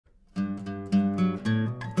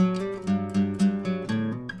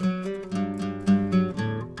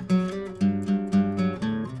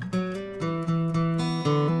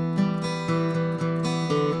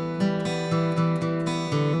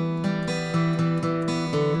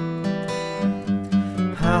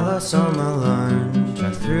lost all my lunch,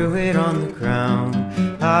 I threw it on the ground.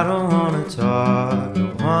 I don't wanna talk,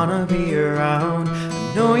 don't wanna be around.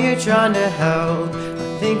 I know you're trying to help,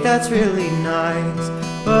 I think that's really nice,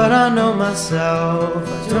 but I know myself,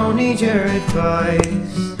 I don't need your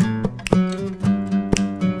advice.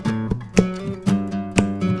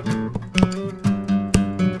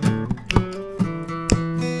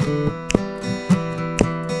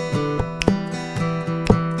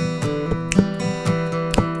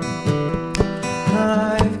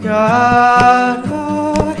 I've got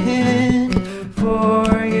a hint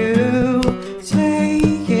for you,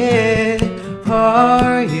 take it.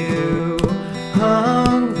 Are you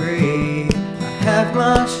hungry? I have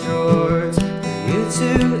my shorts for you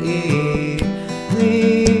to eat.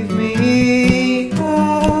 Leave me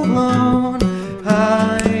alone,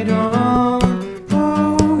 I don't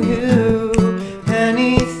owe you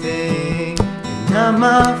anything. You're not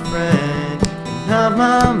my friend, you're not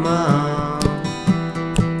my mom.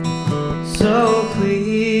 So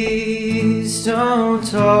please don't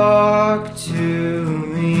talk to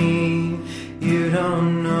me, you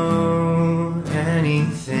don't know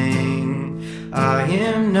anything. I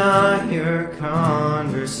am not your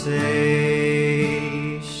conversation.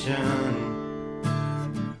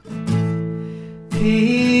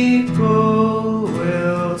 People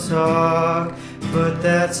will talk, but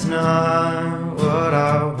that's not what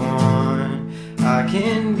I want. I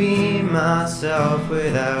can be myself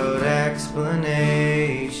without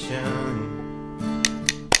explanation.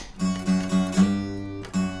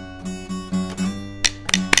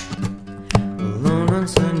 Alone on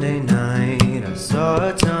Sunday night, I saw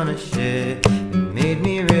a ton of shit that made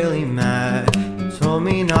me really mad. You told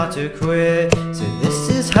me not to quit, said this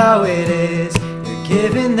is how it is. You're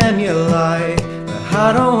giving them your life, but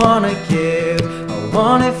I don't wanna give. I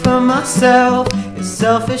want it for myself, as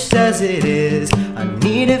selfish as it is. I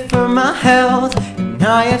need it for my health, and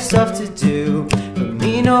I have stuff to do. For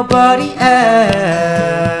me, nobody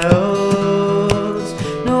else,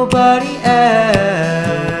 nobody else.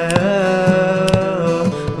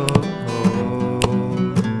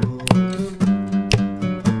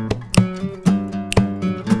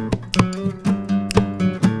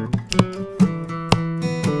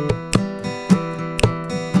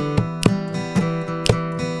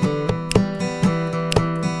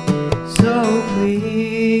 So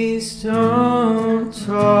please don't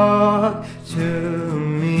talk to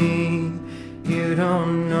me, you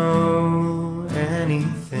don't know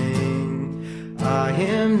anything. I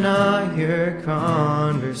am not your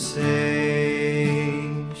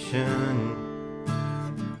conversation.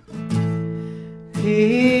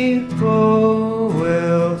 People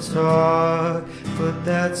will talk, but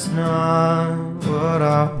that's not what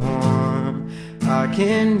I want. I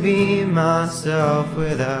can be myself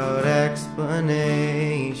without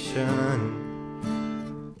explanation.